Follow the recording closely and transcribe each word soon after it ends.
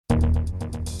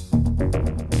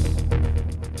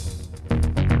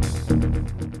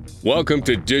Welcome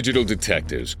to Digital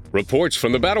Detectives, reports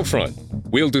from the battlefront.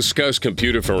 We'll discuss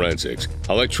computer forensics,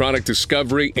 electronic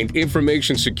discovery, and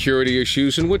information security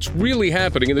issues and what's really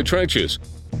happening in the trenches.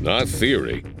 Not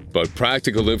theory, but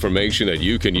practical information that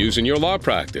you can use in your law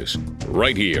practice.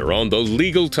 Right here on the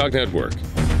Legal Talk Network.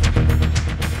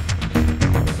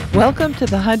 Welcome to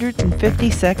the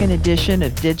 152nd edition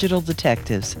of Digital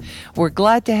Detectives. We're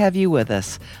glad to have you with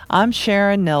us. I'm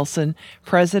Sharon Nelson,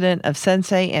 president of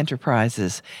Sensei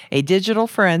Enterprises, a digital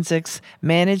forensics,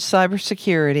 managed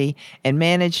cybersecurity, and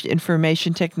managed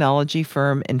information technology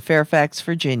firm in Fairfax,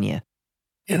 Virginia.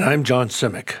 And I'm John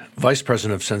Simek, vice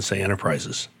president of Sensei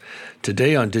Enterprises.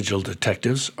 Today on Digital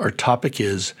Detectives, our topic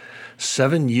is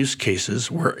 7 use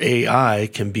cases where AI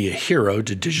can be a hero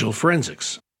to digital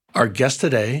forensics. Our guest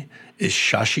today is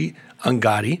Shashi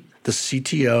Angadi, the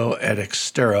CTO at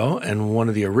Exterro and one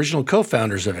of the original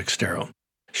co-founders of Exterro.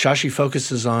 Shashi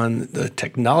focuses on the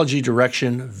technology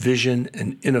direction, vision,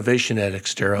 and innovation at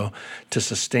Exterro to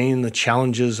sustain the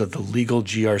challenges of the legal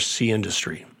GRC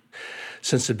industry.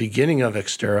 Since the beginning of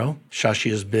Exterro,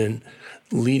 Shashi has been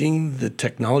leading the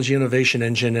technology innovation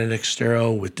engine at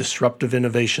Exterro with disruptive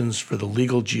innovations for the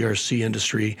legal GRC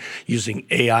industry using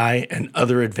AI and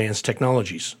other advanced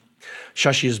technologies.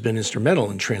 Shashi has been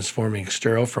instrumental in transforming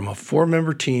Exterro from a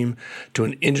 4-member team to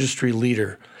an industry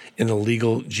leader in the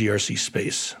legal GRC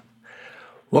space.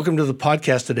 Welcome to the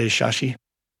podcast today, Shashi.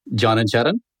 John and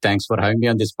Sharon, thanks for having me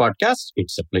on this podcast.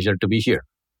 It's a pleasure to be here.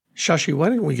 Shashi, why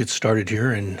don't we get started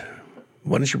here, and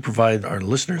why don't you provide our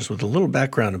listeners with a little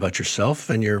background about yourself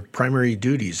and your primary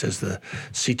duties as the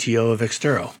CTO of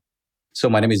Exterro? So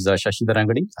my name is Shashi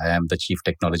Angadi. I am the Chief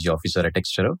Technology Officer at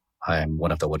Exterro. I am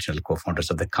one of the original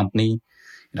co-founders of the company.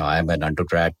 I am an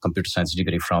undergrad computer science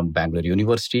degree from Bangalore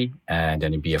University and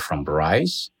an MBA from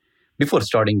Rice. Before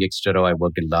starting Exterro, I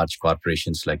worked in large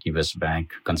corporations like US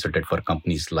Bank, consulted for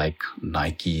companies like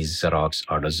Nike, Xerox,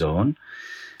 AutoZone.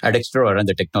 At Exterro, I run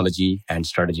the technology and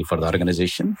strategy for the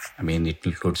organization. It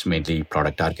includes mainly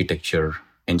product architecture,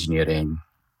 engineering,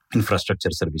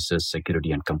 infrastructure services,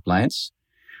 security, and compliance.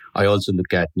 I also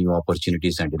look at new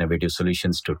opportunities and innovative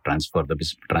solutions to transform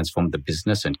the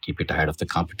business and keep it ahead of the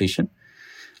competition.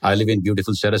 I live in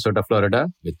beautiful Sarasota,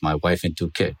 Florida, with my wife and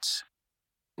 2 kids.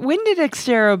 When did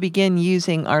Exterro begin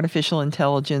using artificial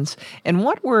intelligence, and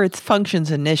what were its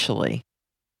functions initially?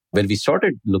 When we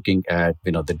started looking at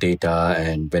the data,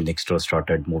 and when Exterro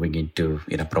started moving into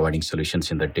providing solutions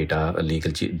in the data,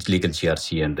 legal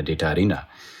GRC and the data arena,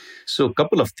 so a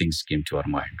couple of things came to our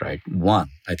mind, right? One,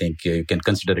 I think you can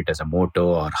consider it as a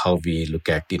motto or how we look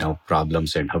at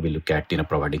problems and how we look at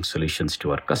providing solutions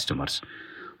to our customers.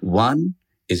 One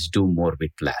is do more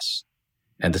with less,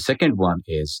 and the second one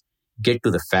is get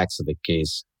to the facts of the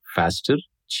case faster,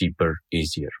 cheaper,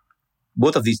 easier.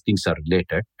 Both of these things are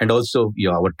related, and also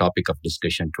our topic of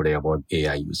discussion today about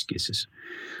AI use cases.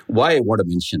 Why I want to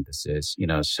mention this is,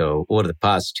 so over the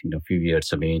past few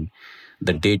years,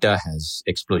 the data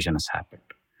explosion has happened.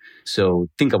 So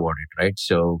think about it, right?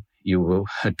 So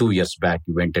 2 years back,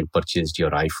 you went and purchased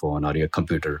your iPhone or your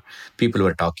computer. People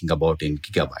were talking about in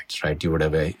gigabytes, right? You would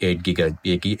have a 8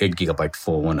 gigabyte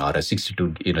phone or a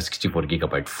 64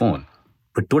 gigabyte phone.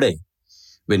 But today,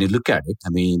 when you look at it,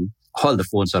 all the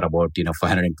phones are about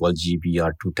 512 GB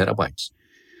or 2 terabytes,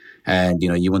 and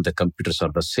even the computers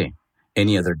are the same.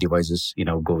 Any other devices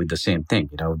go with the same thing.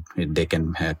 They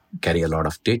can carry a lot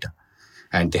of data,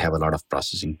 and they have a lot of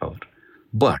processing power.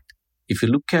 But if you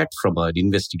look at from an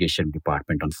investigation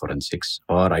department on forensics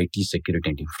or IT security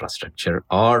and infrastructure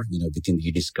or within the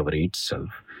e-discovery itself,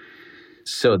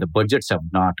 so the budgets have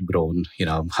not grown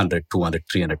 100, 200,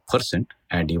 300%,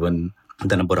 and even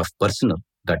the number of personnel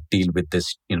that deal with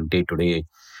this day-to-day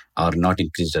are not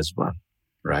increased as well,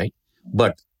 right?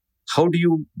 But how do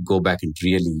you go back and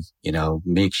really,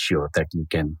 make sure that you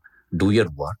can do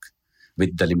your work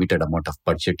with the limited amount of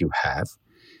budget you have?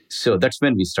 So that's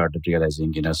when we started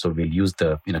realizing, so we'll use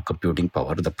the computing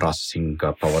power, the processing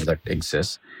power that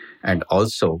exists, and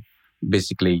also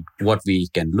basically what we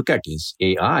can look at is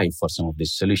AI for some of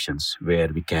these solutions where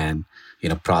we can,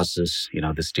 process,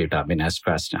 this data. As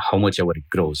fast, how much ever it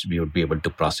grows, we would be able to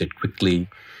process it quickly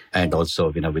and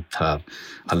also, with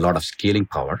a lot of scaling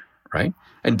power, right?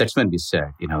 And that's when we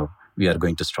said, we are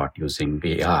going to start using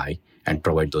AI and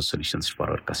provide those solutions for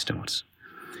our customers.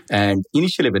 And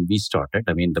initially, when we started,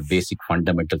 the basic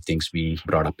fundamental things we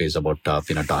brought up is about,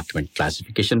 document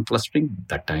classification clustering.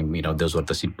 That time, those were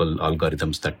the simple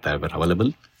algorithms that were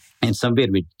available. And somewhere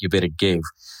where it gave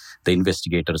the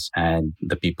investigators and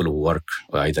the people who work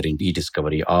either in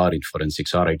e-discovery or in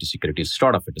forensics or IT security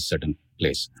start off at a certain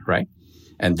place, right?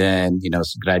 And then,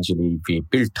 gradually we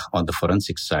built on the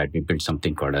forensic side, we built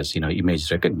something called as,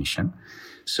 image recognition.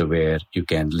 So where you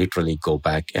can literally go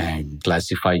back and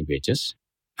classify images.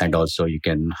 And also you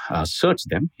can search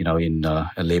them, in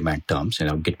layman terms,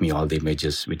 get me all the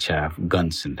images which have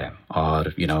guns in them, or,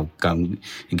 come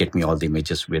get me all the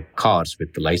images with cars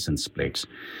with the license plates.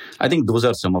 I think those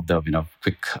are some of the,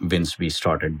 quick wins we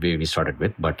started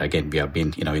with. But again, we have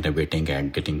been, innovating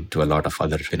and getting to a lot of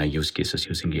other, use cases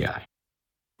using AI.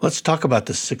 Let's talk about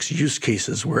the 6 use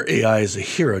cases where AI is a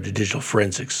hero to digital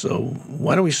forensics. So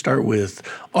why don't we start with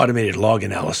automated log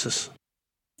analysis?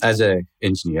 As an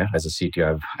engineer, as a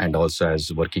CTO, and also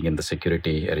as working in the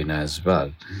security arena as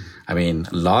well,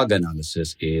 log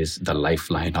analysis is the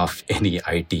lifeline of any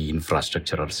IT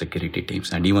infrastructure or security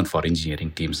teams, and even for engineering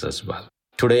teams as well.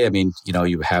 Today,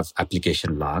 you have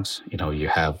application logs, you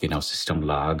have, system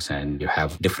logs, and you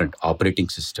have different operating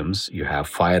systems. You have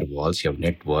firewalls, you have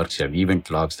networks, you have event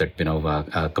logs that,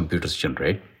 computers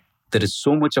generate. There is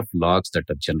so much of logs that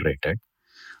are generated,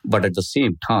 but at the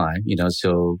same time,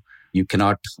 so you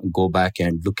cannot go back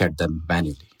and look at them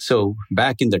manually. So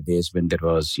back in the days when there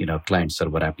was, client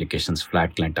server applications,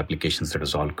 flat client applications, that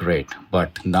was all great.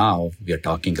 But now we are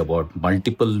talking about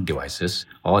multiple devices,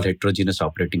 all heterogeneous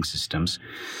operating systems.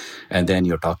 And then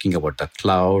you're talking about the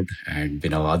cloud and,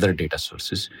 other data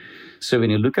sources. So when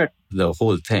you look at the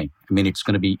whole thing, it's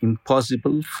going to be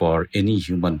impossible for any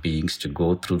human beings to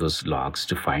go through those logs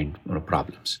to find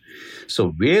problems. So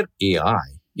where AI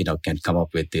can come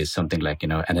up with is something like,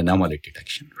 an anomaly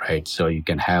detection, right? So you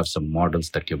can have some models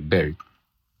that you build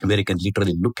where you can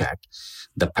literally look at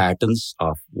the patterns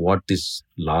of what these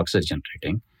logs are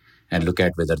generating and look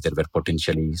at whether there were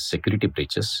potentially security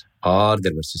breaches or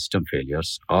there were system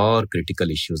failures or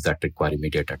critical issues that require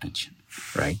immediate attention,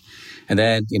 right? And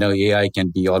then, AI can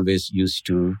be always used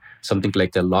to something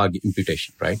like a log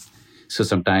imputation, right? So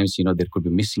sometimes, there could be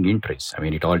missing entries.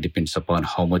 It all depends upon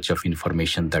how much of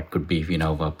information that could be,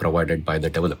 provided by the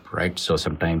developer, right? So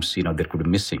sometimes, there could be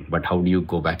missing, but how do you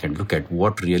go back and look at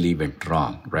what really went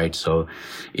wrong, right? So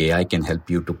AI can help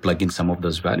you to plug in some of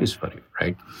those values for you,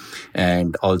 right?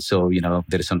 And also,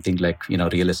 there is something like,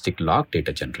 realistic log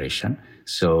data generation.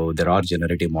 So there are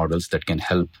generative models that can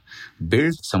help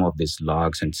build some of these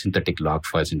logs and synthetic log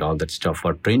files and all that stuff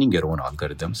for training your own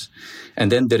algorithms.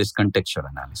 And then there is contextual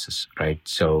analysis, right?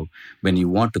 So when you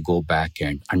want to go back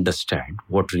and understand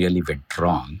what really went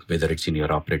wrong, whether it's in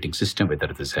your operating system, whether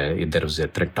if there was a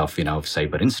threat of,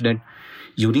 cyber incident,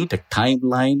 you need a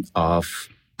timeline of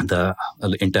the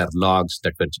entire logs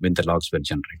when the logs were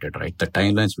generated, right? The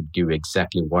timelines would give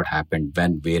exactly what happened,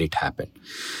 when, where it happened.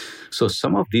 So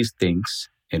some of these things,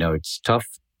 it's tough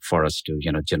for us to,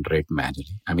 generate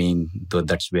manually.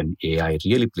 That's when AI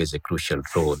really plays a crucial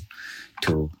role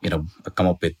to, come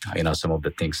up with, some of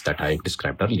the things that I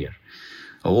described earlier.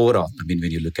 Overall, when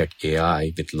you look at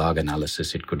AI with log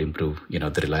analysis, it could improve,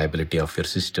 the reliability of your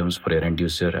systems for your end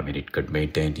user. It could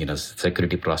maintain,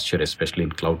 security posture, especially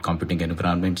in cloud computing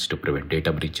environments to prevent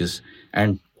data breaches.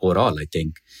 And overall, I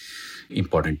think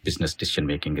important business decision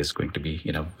making is going to be,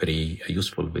 very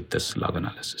useful with this log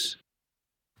analysis.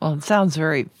 Well, it sounds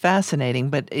very fascinating,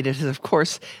 but it is, of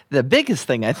course, the biggest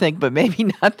thing, I think, but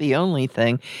maybe not the only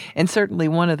thing. And certainly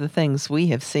one of the things we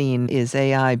have seen is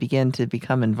AI begin to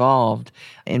become involved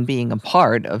in being a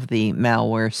part of the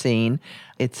malware scene.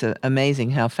 It's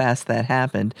amazing how fast that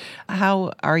happened.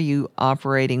 How are you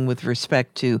operating with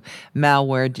respect to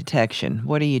malware detection?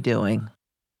 What are you doing?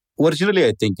 Originally,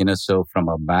 I think, so from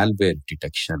a malware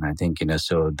detection, I think,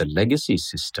 so the legacy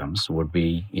systems would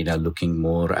be, looking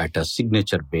more at a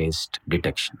signature-based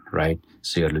detection, right?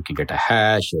 So you're looking at a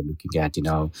hash, you're looking at,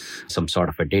 some sort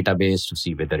of a database to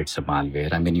see whether it's a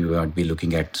malware. You would be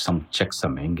looking at some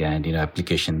checksumming and,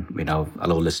 application,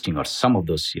 allow listing or some of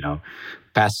those,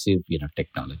 passive,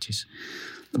 technologies.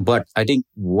 But I think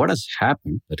what has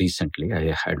happened recently,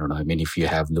 I don't know, if you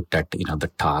have looked at,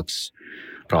 the talks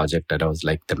project that was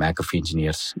like the McAfee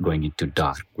engineers going into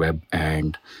dark web,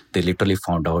 and they literally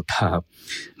found out a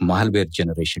malware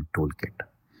generation toolkit.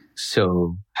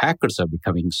 So hackers are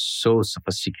becoming so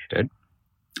sophisticated.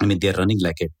 They're running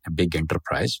like a big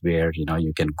enterprise where,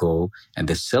 you can go and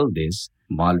they sell these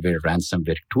malware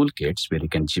ransomware toolkits where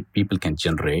people can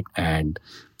generate and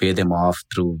pay them off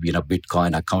through,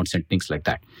 Bitcoin accounts and things like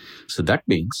that. So that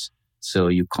means, so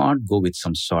you can't go with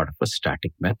some sort of a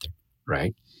static method,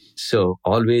 right? So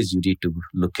always you need to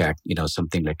look at,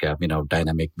 something like a,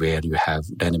 dynamic, where you have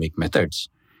dynamic methods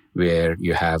where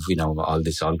you have, all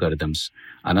these algorithms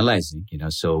analyzing,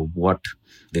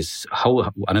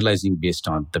 how analyzing based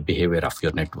on the behavior of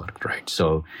your network, right?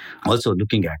 So also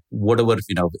looking at whatever,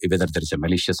 whether there is a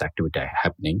malicious activity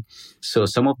happening. So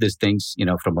some of these things,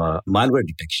 from a malware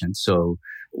detection. So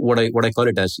what I call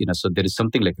it as, so there is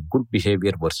something like a good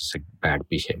behavior versus a bad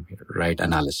behavior, right?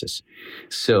 Analysis.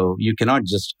 So you cannot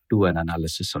just do an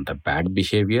analysis on the bad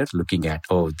behavior, looking at,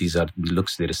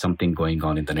 there is something going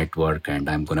on in the network, and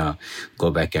I'm going to go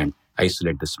back and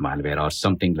isolate this malware, or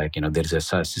something like, there's a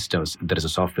system, there is a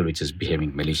software which is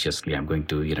behaving maliciously. I'm going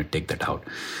to, take that out.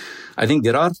 I think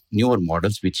there are newer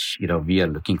models which, we are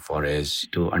looking for is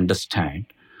to understand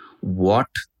what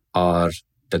are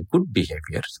the good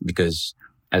behaviors, because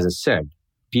as I said,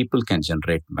 people can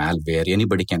generate malware.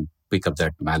 Anybody can pick up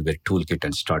that malware toolkit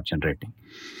and start generating.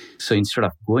 So instead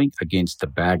of going against the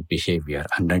bad behavior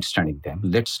and understanding them,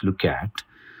 let's look at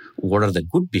what are the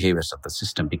good behaviors of the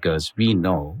system, because we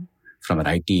know from an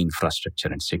IT infrastructure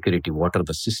and security, what are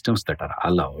the systems that are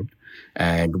allowed,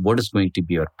 and what is going to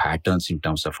be our patterns in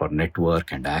terms of our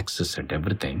network and access and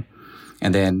everything.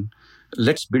 And then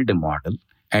let's build a model.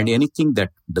 And anything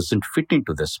that doesn't fit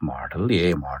into this model,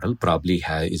 AI model, probably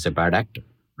is a bad actor,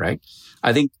 right?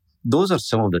 I think those are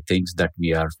some of the things that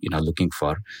we are, looking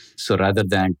for. So rather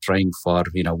than trying for,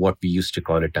 what we used to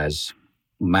call it as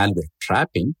malware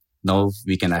trapping, now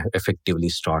we can effectively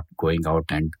start going out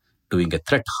and doing a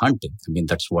threat hunting. I mean,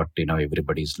 that's what,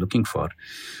 everybody is looking for.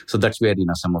 So that's where,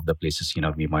 some of the places, we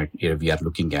are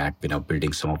looking at,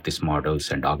 building some of these models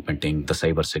and augmenting the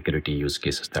cybersecurity use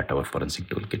cases that our forensic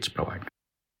toolkits provide.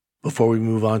 Before we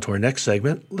move on to our next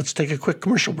segment, let's take a quick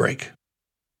commercial break.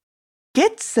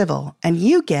 Get Civil, and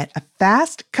you get a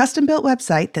fast, custom-built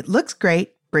website that looks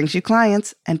great, brings you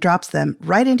clients, and drops them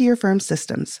right into your firm's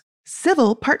systems.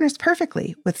 Civil partners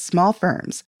perfectly with small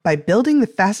firms by building the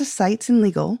fastest sites in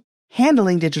legal,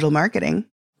 handling digital marketing,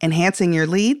 enhancing your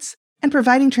leads, and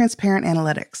providing transparent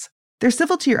analytics. They're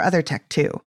civil to your other tech,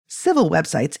 too. Civil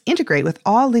websites integrate with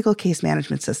all legal case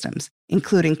management systems,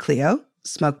 including Clio,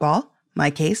 Smokeball,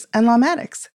 MyCase, and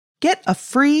Lawmatics. Get a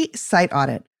free site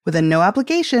audit with a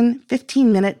no-obligation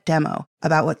 15-minute demo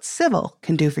about what Civil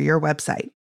can do for your website.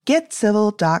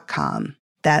 GetCivil.com.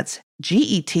 That's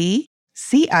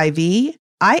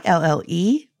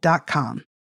GetCiville.com.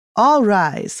 All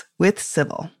rise with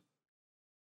Civil.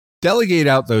 Delegate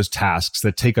out those tasks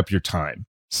that take up your time.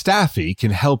 Staffy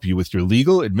can help you with your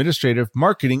legal, administrative,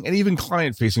 marketing, and even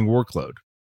client-facing workload.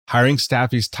 Hiring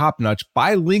Staffy's top-notch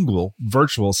bilingual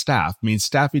virtual staff means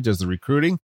Staffy does the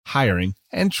recruiting, hiring,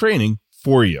 and training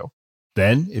for you.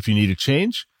 Then, if you need a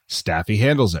change, Staffy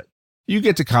handles it. You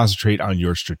get to concentrate on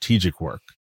your strategic work.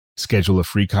 Schedule a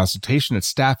free consultation at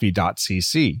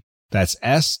staffy.cc. That's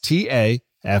staffy.cc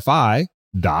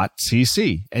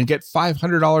and get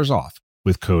 $500 off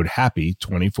with code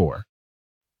HAPPY24.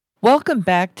 Welcome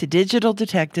back to Digital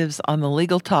Detectives on the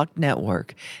Legal Talk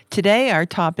Network. Today, our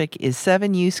topic is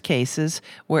 7 use cases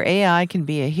where AI can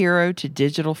be a hero to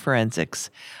digital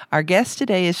forensics. Our guest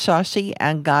today is Shashi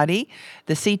Angadi,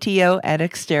 the CTO at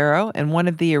Exterro and one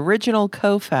of the original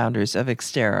co-founders of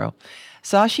Exterro.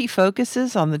 Shashi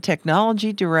focuses on the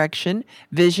technology direction,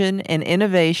 vision, and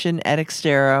innovation at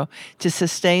Exterro to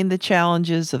sustain the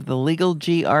challenges of the legal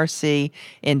GRC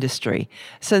industry.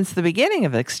 Since the beginning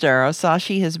of Exterro,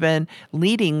 Shashi has been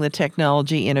leading the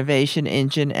technology innovation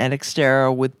engine at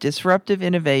Exterro with disruptive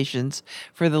innovations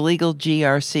for the legal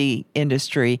GRC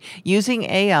industry using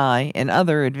AI and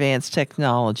other advanced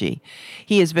technology.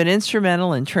 He has been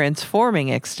instrumental in transforming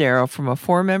Exterro from a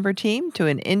 4-member team to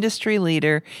an industry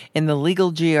leader in the legal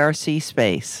GRC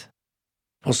space.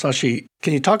 Well, Shashi,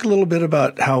 can you talk a little bit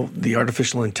about how the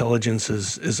artificial intelligence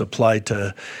is applied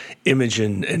to image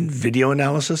and video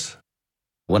analysis?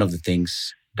 One of the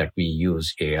things that we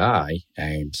use AI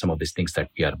and some of these things that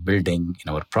we are building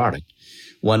in our product,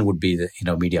 one would be the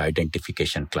media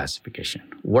identification classification.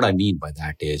 What I mean by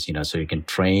that is, so you can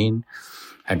train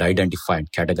and identify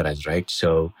and categorize, right?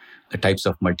 So the types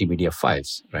of multimedia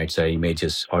files, right? So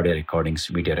images, audio recordings,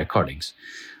 video recordings.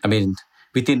 I mean,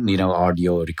 within,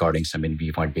 audio recordings,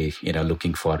 we might be,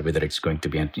 looking for whether it's going to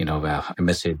be, a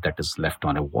message that is left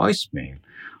on a voicemail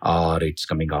or it's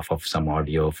coming off of some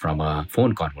audio from a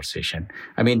phone conversation.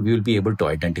 We will be able to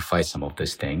identify some of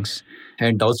these things.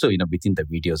 And also, within the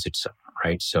videos, it's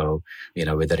right? So,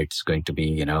 whether it's going to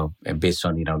be, and based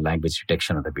on, language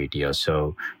detection of the video.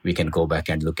 So we can go back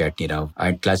and look at,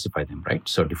 and classify them, right?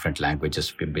 So different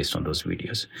languages based on those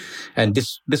videos. And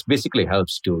this basically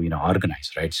helps to,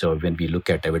 organize, right? So when we look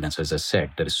at evidence, as I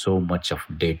said, there is so much of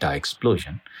data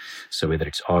explosion. So whether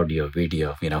it's audio,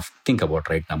 video, think about,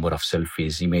 right, number of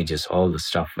selfies, images, all the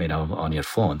stuff, on your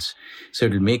phones. So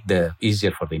it will make the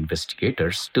easier for the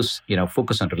investigators to,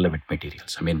 focus on relevant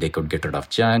materials. I mean, they could get rid of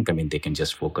junk. I mean, they can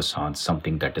just focus on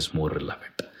something that is more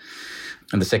relevant.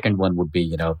 And the second one would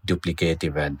be,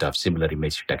 duplicative and similar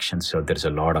image detection. So there's a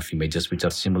lot of images which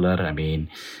are similar. I mean,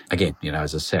 again,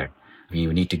 as I said, we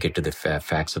need to get to the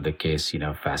facts of the case,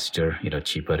 faster,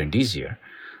 cheaper and easier.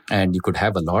 And you could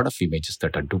have a lot of images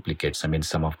that are duplicates. I mean,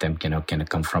 some of them can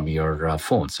come from your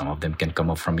phone. Some of them can come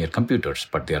up from your computers,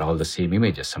 but they're all the same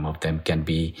images. Some of them can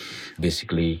be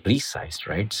basically resized,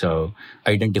 right? So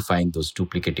identifying those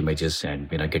duplicate images and,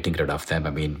 getting rid of them.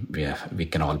 I mean, we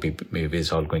can all be, maybe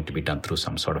it's all going to be done through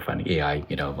some sort of an AI,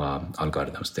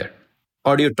 algorithms there.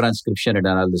 Audio transcription and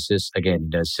analysis, again,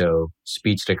 so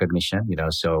speech recognition,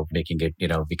 so making it,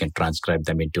 we can transcribe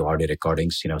them into audio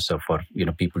recordings, so for,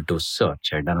 people to search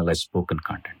and analyze spoken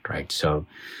content, right? So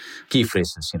key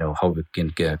phrases, how we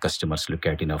can customers look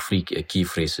at, free key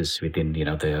phrases within,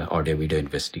 the audio video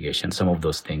investigation. Some of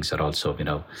those things are also,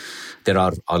 there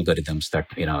are algorithms that,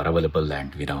 are available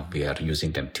and, we are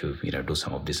using them to, do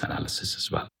some of this analysis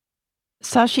as well.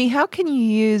 Shashi, how can you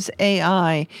use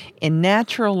AI in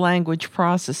natural language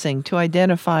processing to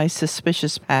identify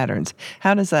suspicious patterns?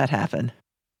 How does that happen?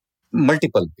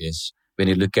 Multiple ways. When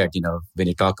you look at, when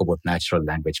you talk about natural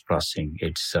language processing,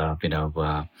 it's,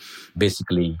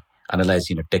 basically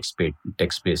analyzing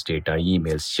text-based data,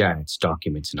 emails, chats,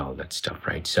 documents, and all that stuff,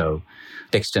 right? So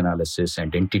text analysis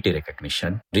and entity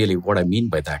recognition. Really, what I mean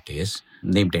by that is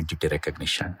named entity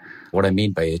recognition. What I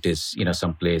mean by it is,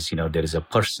 someplace, there is a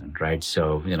person, right?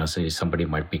 So, so somebody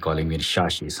might be calling me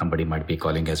Shashi, somebody might be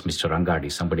calling as Mr.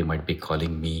 Angadi, somebody might be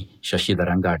calling me Shashi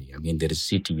Angadi. I mean, there is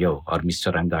CTO or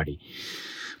Mr. Angadi.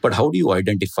 But how do you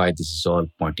identify this is all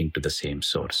pointing to the same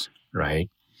source, right?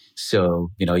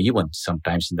 So, even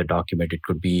sometimes in the document, it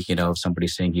could be, somebody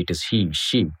saying it is he,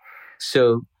 she.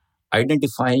 So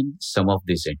identifying some of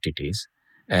these entities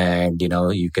and,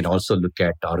 you can also look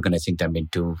at organizing them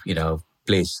into,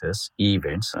 places,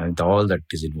 events, and all that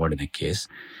is involved in a case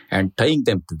and tying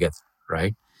them together,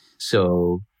 right?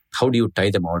 So how do you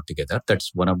tie them all together?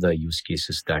 That's one of the use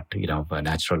cases that,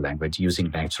 natural language,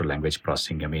 using natural language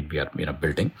processing, I mean, we are,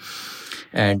 building.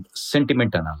 And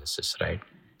sentiment analysis, right?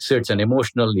 So it's an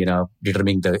emotional,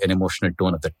 determining an emotional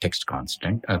tone of the text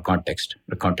content,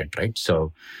 right?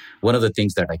 So one of the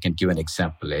things that I can give an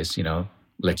example is,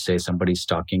 let's say somebody's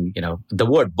talking, the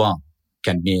word bomb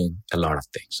can mean a lot of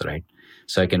things, right?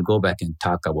 So I can go back and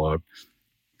talk about,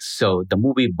 so the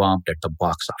movie bombed at the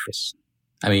box office.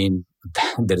 I mean,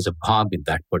 there is a bomb in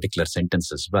that particular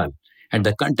sentence as well. And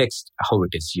the context, how it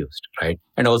is used, right?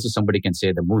 And also somebody can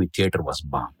say the movie theater was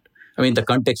bombed. I mean, the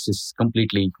context is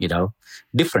completely,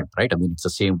 different, right? I mean, it's the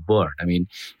same word. I mean,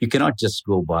 you cannot just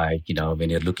go by, when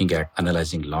you're looking at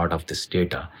analyzing a lot of this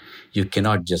data, you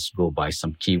cannot just go by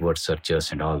some keyword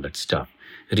searches and all that stuff.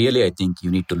 Really, I think you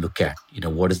need to look at,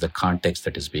 what is the context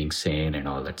that is being seen and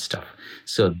all that stuff.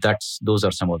 So those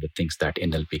are some of the things that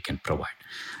NLP can provide.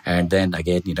 And then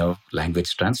again,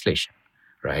 language translation,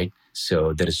 right?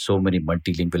 So there is so many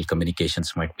multilingual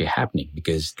communications might be happening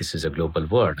because this is a global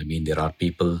world. I mean, there are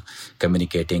people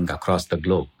communicating across the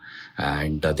globe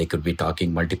and they could be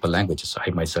talking multiple languages. I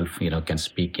myself, can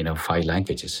speak, 5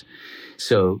 languages.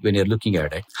 So when you're looking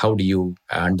at it, how do you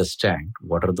understand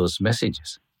what are those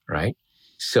messages, right?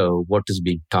 So what is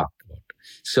being talked about?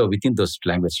 So within those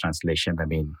language translation, I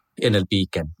mean, NLP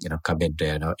can, come in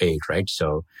to, aid, right?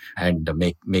 So, and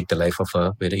make the life of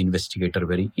a very investigator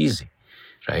very easy,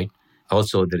 right?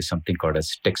 Also, there is something called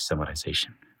as text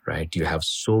summarization, right? You have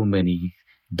so many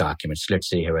documents. Let's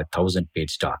say you have a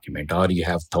 1,000-page document, or you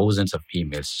have thousands of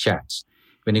emails, chats.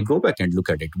 When you go back and look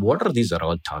at it, what are these are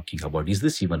all talking about? Is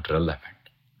this even relevant,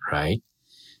 right?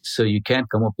 So you can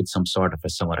come up with some sort of a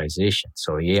summarization.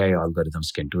 So AI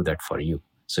algorithms can do that for you.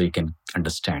 So you can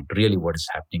understand really what is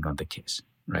happening on the case,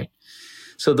 right?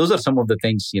 So those are some of the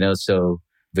things, so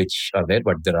which are there,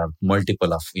 but there are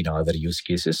multiple of, other use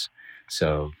cases.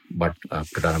 So, but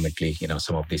predominantly,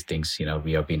 some of these things,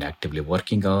 we have been actively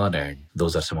working on, and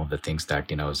those are some of the things that,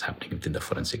 is happening within the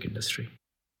forensic industry.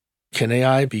 Can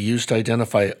AI be used to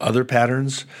identify other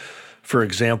patterns? For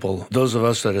example, those of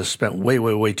us that have spent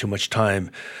way too much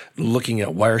time looking at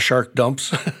Wireshark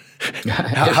dumps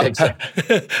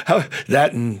Exactly.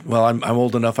 That and, well, I'm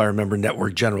old enough, I remember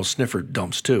network general sniffer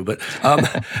dumps too. But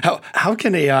how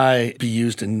can AI be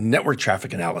used in network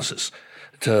traffic analysis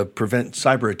to prevent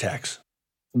cyber attacks?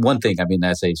 One thing, I mean,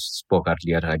 as I spoke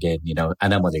earlier, again,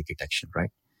 anomaly detection,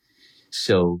 right?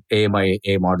 So AI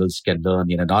models can learn,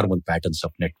 normal patterns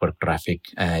of network traffic,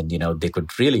 and, they could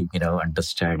really,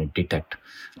 understand and detect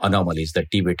anomalies that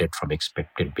deviated from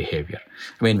expected behavior.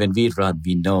 I mean, when we run,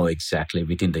 we know exactly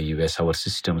within the US, our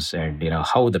systems and,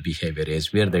 how the behavior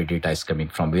is, where the data is coming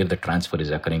from, where the transfer is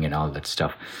occurring and all that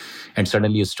stuff. And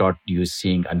suddenly you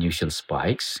seeing unusual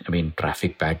spikes, I mean,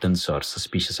 traffic patterns or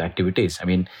suspicious activities. I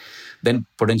mean, then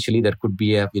potentially there could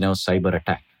be a, cyber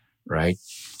attack, right?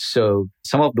 So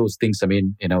some of those things, I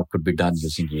mean, could be done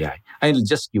using AI. I'll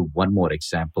just give one more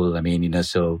example. I mean,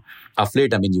 so of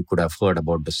late, I mean, you could have heard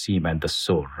about the SIEM and the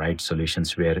SOAR, right?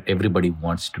 Solutions where everybody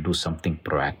wants to do something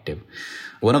proactive.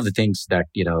 One of the things that,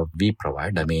 we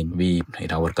provide, I mean,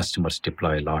 our customers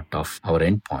deploy a lot of our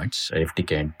endpoints,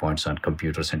 FTK endpoints on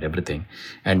computers and everything.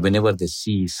 And whenever they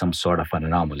see some sort of an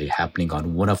anomaly happening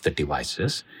on one of the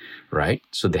devices, right?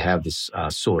 So they have this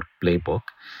SOAR playbook,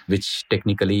 which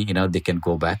technically, they can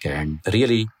go back and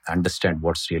really understand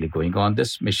what's really going on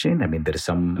this machine. I mean, there is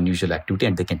some unusual activity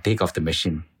and they can take off the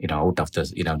machine, out of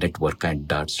the, network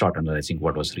and start analyzing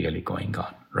what was really going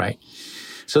on, right?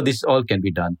 So this all can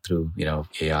be done through,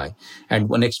 AI. And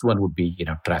one next one would be,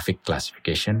 traffic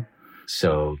classification.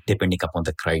 So depending upon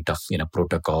the kind of,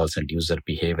 protocols and user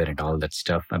behavior and all that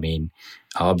stuff, I mean,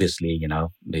 obviously,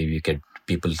 maybe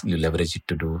you leverage it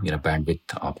to do, bandwidth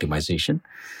optimization.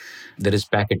 There is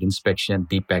packet inspection,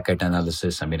 deep packet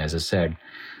analysis. I mean, as I said,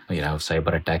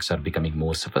 cyber attacks are becoming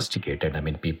more sophisticated. I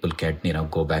mean, people can,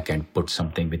 go back and put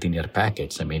something within your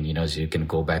packets. I mean, so you can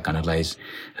go back, analyze,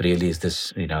 really, is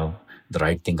this, the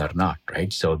right thing or not,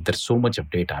 right? So there's so much of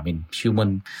data. I mean,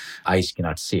 human eyes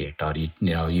cannot see it, or,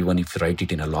 even if you write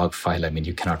it in a log file, I mean,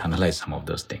 you cannot analyze some of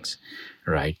those things,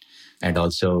 right? And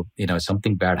also,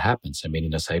 something bad happens. I mean,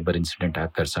 cyber incident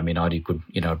occurs. I mean, or you could,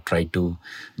 try to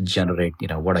generate,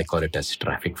 what I call it as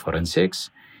traffic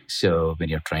forensics. So when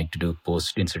you're trying to do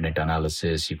post-incident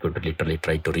analysis, you could literally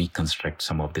try to reconstruct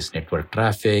some of this network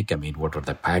traffic. I mean, what were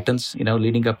the patterns,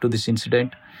 leading up to this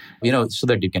incident, so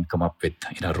that you can come up with,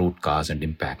 root cause and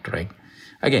impact, right?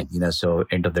 Again, so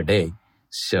end of the day.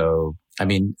 So, I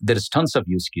mean, there's tons of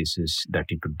use cases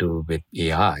that you could do with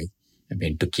AI. I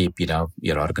mean, to keep,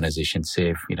 your organization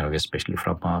safe, especially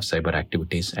from cyber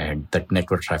activities. And that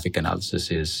network traffic analysis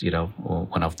is,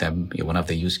 one of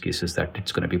the use cases that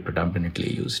it's going to be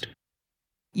predominantly used.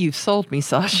 You've sold me,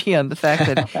 Sashi, on the fact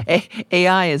that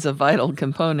AI is a vital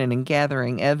component in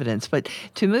gathering evidence. But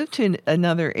to move to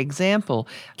another example,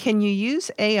 can you use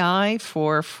AI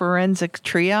for forensic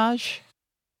triage?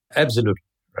 Absolutely,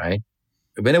 right?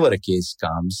 Whenever a case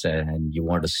comes and you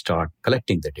want to start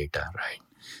collecting the data, right?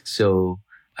 So,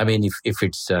 I mean, if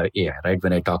it's AI, right?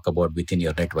 When I talk about within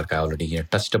your network, I already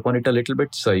touched upon it a little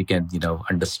bit. So you can,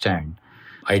 understand,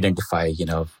 identify,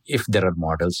 if there are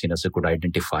models, so could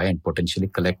identify and potentially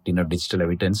collect, digital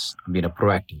evidence,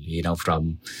 proactively,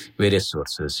 from various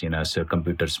sources, so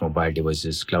computers, mobile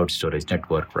devices, cloud storage,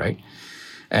 network, right?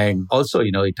 And also,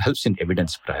 it helps in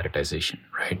evidence prioritization,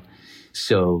 right?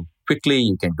 So quickly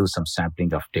you can do some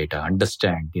sampling of data,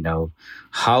 understand,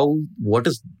 what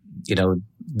is,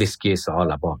 this case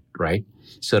all about, right?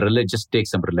 So really just take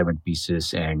some relevant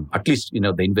pieces and at least,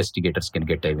 the investigators can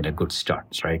get even a good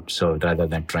start, right? So rather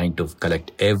than trying to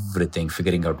collect everything,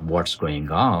 figuring out what's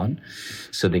going on,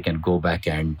 so they can go back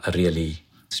and really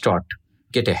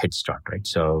get a head start, right?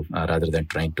 So rather than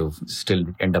trying to still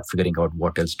end up figuring out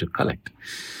what else to collect.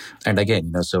 And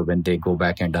again, so when they go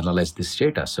back and analyze this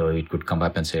data, so it could come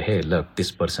up and say, hey, look,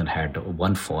 this person had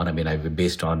one phone. I mean,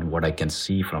 based on what I can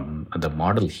see from the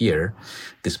model here,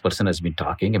 this person has been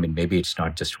talking. I mean, maybe it's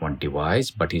not just one device,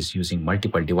 but he's using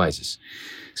multiple devices.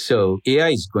 So AI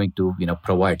is going to,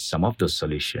 provide some of those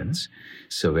solutions.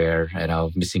 So where,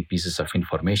 missing pieces of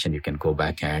information, you can go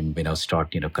back and,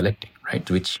 start, collecting, right?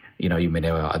 Which, you may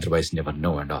otherwise never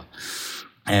know and all.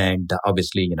 And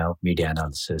obviously, media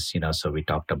analysis, so we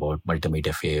talked about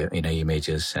multimedia,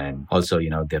 images. And also,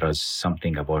 there is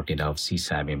something about,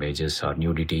 CSAM images or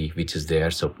nudity, which is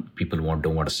there. So people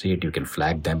don't want to see it. You can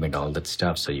flag them and all that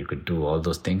stuff. So you could do all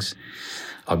those things.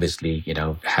 Obviously,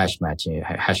 hash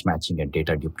matching and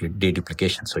data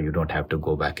deduplication. So you don't have to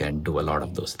go back and do a lot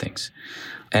of those things.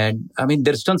 And I mean,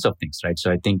 there's tons of things, right?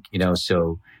 So I think,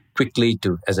 so quickly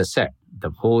as I said, the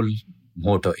whole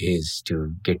motto is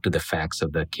to get to the facts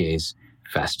of the case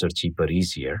faster, cheaper,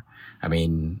 easier. I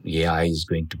mean, AI is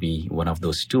going to be one of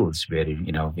those tools where,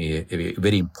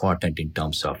 very important in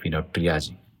terms of,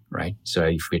 triaging, right? So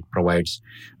if it provides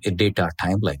a data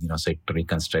timeline, so it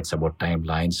reconstructs about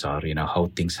timelines or,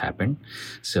 how things happen.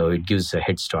 So it gives a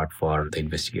head start for the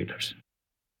investigators.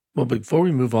 Well, before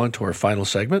we move on to our final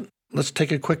segment, let's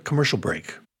take a quick commercial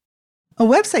break. A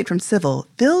website from Civil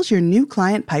fills your new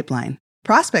client pipeline.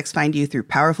 Prospects find you through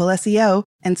powerful SEO,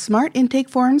 and smart intake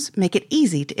forms make it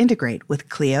easy to integrate with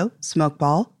Clio,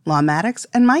 Smokeball, Lawmatics,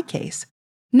 and MyCase.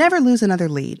 Never lose another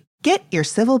lead. Get your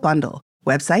Civil bundle: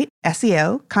 website,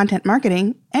 SEO, content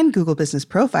marketing, and Google Business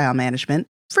Profile Management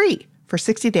free for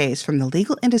 60 days from the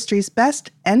legal industry's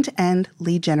best end-to-end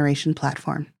lead generation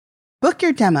platform. Book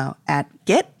your demo at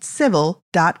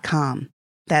getcivil.com.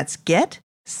 That's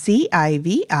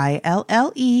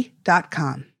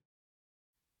GetCiville.com.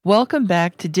 Welcome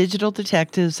back to Digital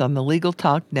Detectives on the Legal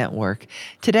Talk Network.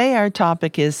 Today our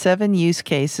topic is 7 use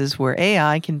cases where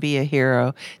AI can be a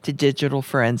hero to digital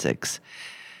forensics.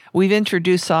 We've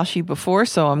introduced Shashi before,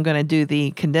 so I'm going to do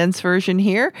the condensed version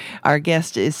here. Our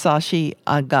guest is Shashi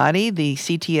Angadi, the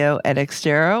CTO at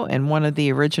Exterro and one of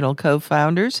the original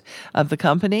co-founders of the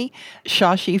company.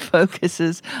 Shashi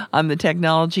focuses on the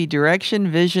technology direction,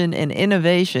 vision, and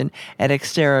innovation at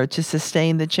Exterro to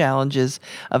sustain the challenges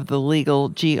of the legal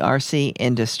GRC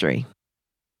industry.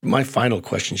 My final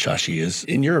question, Shashi, is,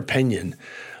 in your opinion,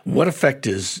 what effect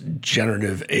is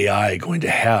generative AI going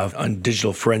to have on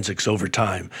digital forensics over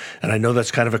time? And I know that's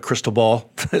kind of a crystal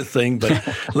ball thing, but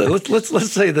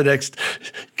let's say the next,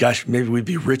 maybe we'd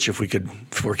be rich if we could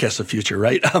forecast the future,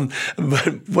 right?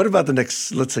 But what about the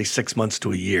next, let's say, 6 months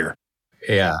to a year?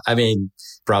 Yeah,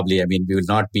 probably, we will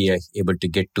not be able to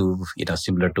get to,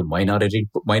 similar to Minority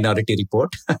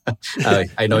Report.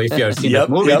 I know if you have seen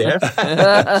that movie there.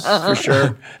 For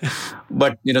sure.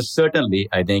 But, certainly,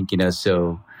 I think,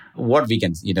 so what we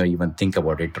can, even think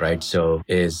about it, right? So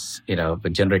is,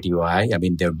 with generative AI,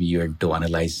 they'll be able to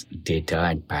analyze data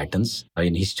and patterns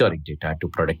in historic data to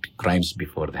predict crimes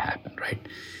before they happen, right?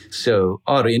 So,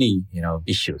 or any,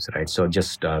 issues, right? So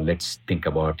just let's think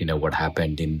about, what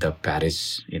happened in the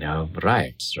Paris,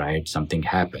 riots, right? Something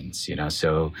happens,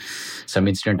 so some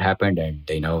incident happened and,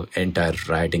 entire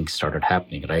rioting started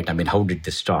happening, right? How did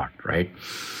this start, right?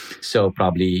 So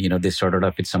probably, they started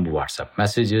off with some WhatsApp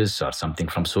messages or something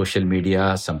from social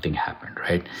media, something happened,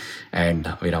 right? And,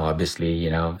 obviously,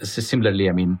 similarly,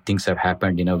 things have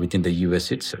happened, within the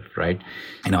US itself, right?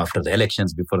 After the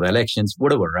elections, before the elections,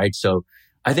 whatever, right? So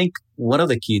I think one of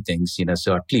the key things,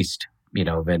 so at least,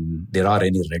 when there are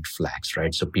any red flags,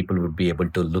 right? So people would be able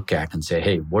to look at and say,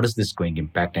 hey, what is this going to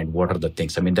impact and what are the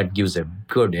things? That gives a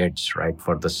good edge, right,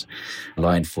 for this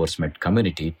law enforcement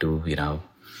community to,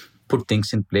 put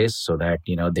things in place so that,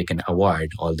 they can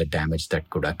avoid all the damage that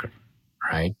could occur,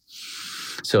 right?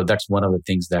 So that's one of the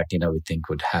things that, we think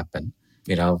would happen.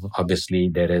 Obviously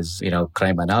there is,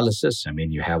 crime analysis.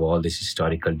 You have all this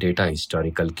historical data,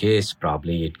 historical case.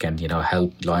 Probably it can,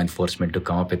 help law enforcement to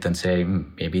come up with and say,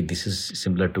 maybe this is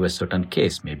similar to a certain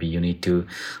case. Maybe you need to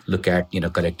look at,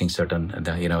 collecting certain,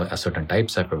 a certain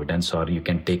types of evidence, or you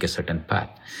can take a certain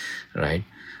path, right?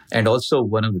 And also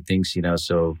one of the things,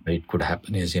 so it could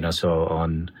happen is, so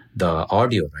on the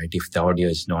audio, right? If the audio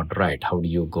is not right, how do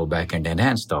you go back and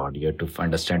enhance the audio to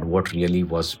understand what really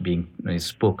was being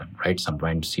spoken, right?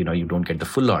 Sometimes, you don't get the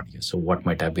full audio. So what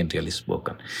might have been really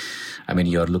spoken?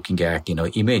 You're looking at,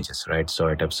 images, right? So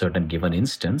at a certain given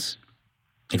instance,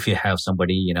 if you have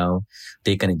somebody,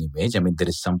 taken an image, there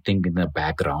is something in the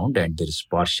background and there is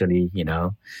partially,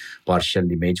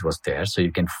 partial image was there. So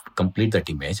you can complete that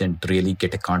image and really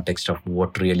get a context of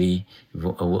what really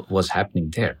was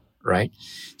happening there, right?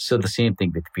 So the same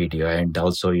thing with video. And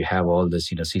also you have all this,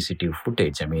 CCTV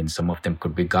footage. some of them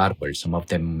could be garbled. Some of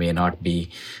them may not be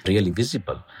really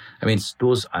visible.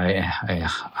 Those,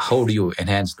 how do you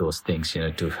enhance those things,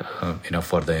 to,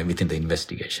 for the, within the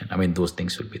investigation? Those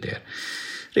things will be there.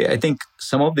 I think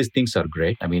some of these things are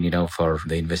great. For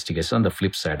the investigation. On the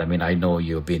flip side, I know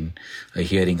you've been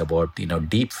hearing about,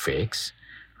 deep fakes,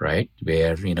 right?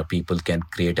 Where, people can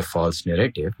create a false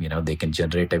narrative. They can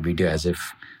generate a video as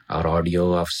if or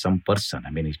audio of some person.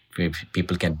 If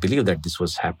people can believe that this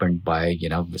was happened by,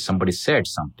 somebody said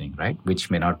something, right? Which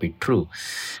may not be true.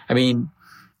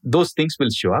 Those things will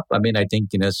show up. I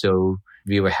think, so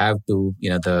we will have to,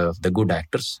 the good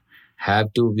actors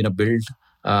have to, build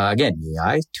again,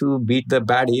 AI to beat the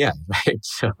bad AI, right?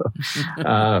 So,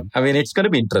 it's going to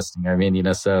be interesting.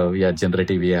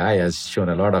 Generative AI has shown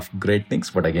a lot of great things,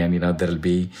 but again, there will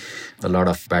be a lot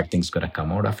of bad things going to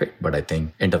come out of it. But I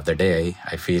think end of the day,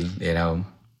 I feel,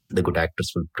 the good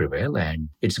actors will prevail, and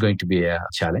it's going to be a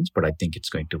challenge, but I think it's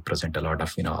going to present a lot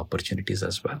of, opportunities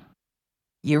as well.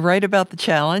 You're right about the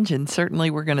challenge, and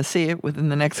certainly we're going to see it within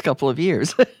the next couple of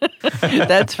years.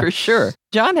 That's for sure.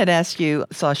 John had asked you,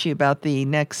 Shashi, about the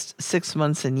next 6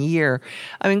 months and year.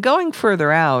 I mean, going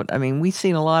further out, I mean, we've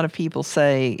seen a lot of people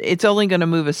say it's only going to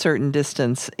move a certain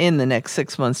distance in the next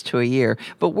 6 months to a year.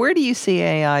 But where do you see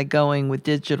AI going with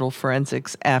digital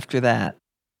forensics after that?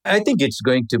 I think it's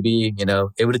going to be,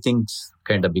 everything's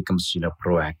kind of becomes,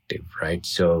 proactive, right?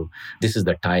 So this is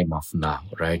the time of now,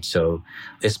 right? So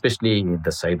especially in the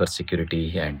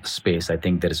cybersecurity and space, I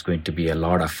think there is going to be a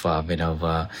lot of,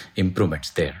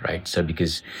 improvements there, right? So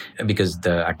because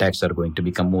the attacks are going to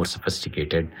become more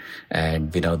sophisticated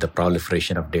and, the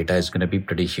proliferation of data is going to be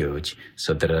pretty huge.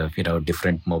 So there are,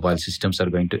 different mobile systems are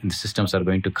going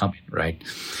to come in, right?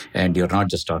 And you're not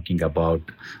just talking about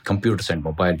computers and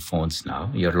mobile phones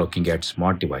now. You're looking at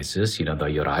smart devices, your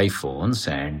iPhones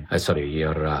and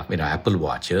your Apple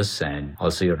Watches, and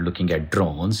also you're looking at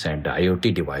drones and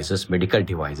IoT devices, medical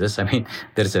devices. I mean,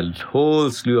 there's a whole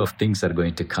slew of things that are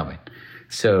going to come in.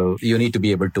 So you need to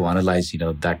be able to analyze,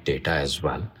 that data as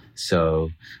well. So,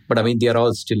 but I mean, we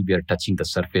are touching the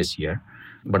surface here.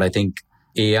 But I think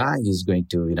AI is going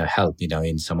to, help,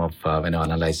 in some of,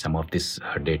 analyze some of this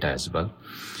data as well.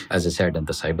 As I said, in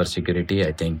the cybersecurity,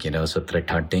 I think, so threat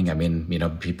hunting, I mean,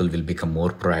 people will become more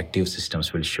proactive.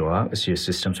 Systems will show up,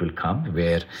 systems will come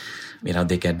where,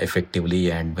 they can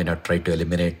effectively and, try to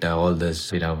eliminate all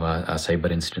this,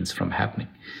 cyber incidents from happening.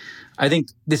 I think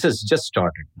this has just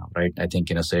started now, right? I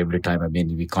think, so every time, I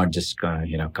mean, we can't just, come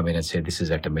in and say this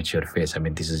is at a mature phase. I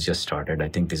mean, this is just started. I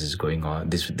think this is going on.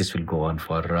 This will go on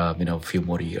for, a few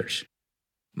more years.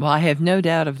 Well, I have no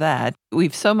doubt of that.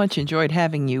 We've so much enjoyed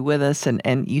having you with us,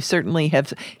 and you certainly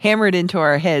have hammered into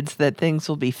our heads that things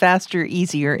will be faster,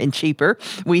 easier, and cheaper.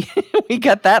 We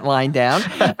got that line down.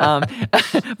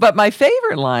 But my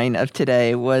favorite line of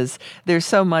today was, there's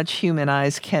so much human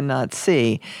eyes cannot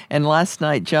see. And last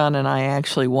night, John and I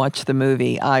actually watched the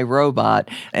movie I, Robot,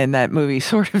 and that movie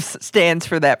sort of stands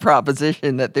for that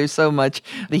proposition that there's so much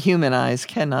the human eyes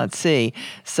cannot see.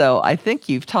 So I think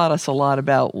you've taught us a lot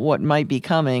about what might be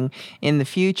coming in the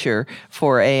future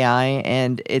for AI,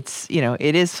 and it's,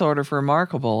 it is sort of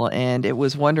remarkable, and it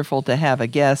was wonderful to have a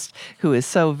guest who is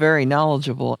so very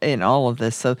knowledgeable in all of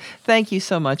this. So thank you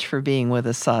so much for being with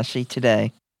us, Shashi,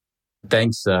 today.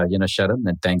 Thanks, Sharon,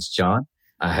 and thanks, John.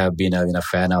 I have been a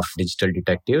fan of digital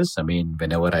detectives. I mean,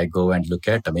 whenever I go and look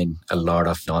at, a lot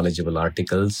of knowledgeable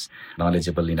articles,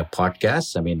 knowledgeable,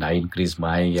 podcasts. I mean, I increase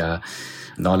my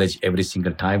knowledge every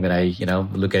single time when I,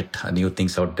 look at new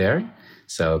things out there.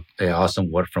 So awesome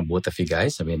work from both of you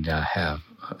guys. I mean,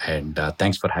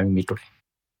 thanks for having me today.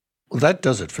 Well, that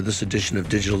does it for this edition of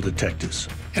Digital Detectives.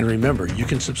 And remember, you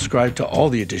can subscribe to all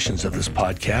the editions of this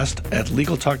podcast at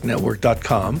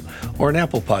LegalTalkNetwork.com or on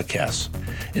Apple Podcasts.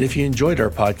 And if you enjoyed our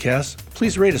podcast,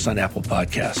 please rate us on Apple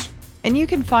Podcasts. And you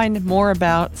can find more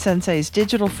about Sensei's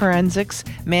digital forensics,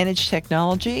 managed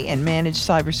technology, and managed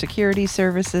cybersecurity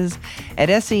services at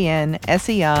SENSEIENT.com.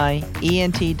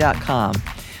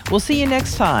 We'll see you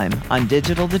next time on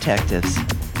Digital Detectives.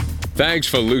 Thanks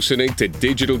for listening to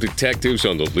Digital Detectives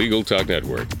on the Legal Talk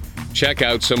Network. Check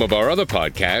out some of our other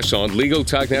podcasts on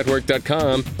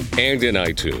LegalTalkNetwork.com and in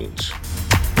iTunes.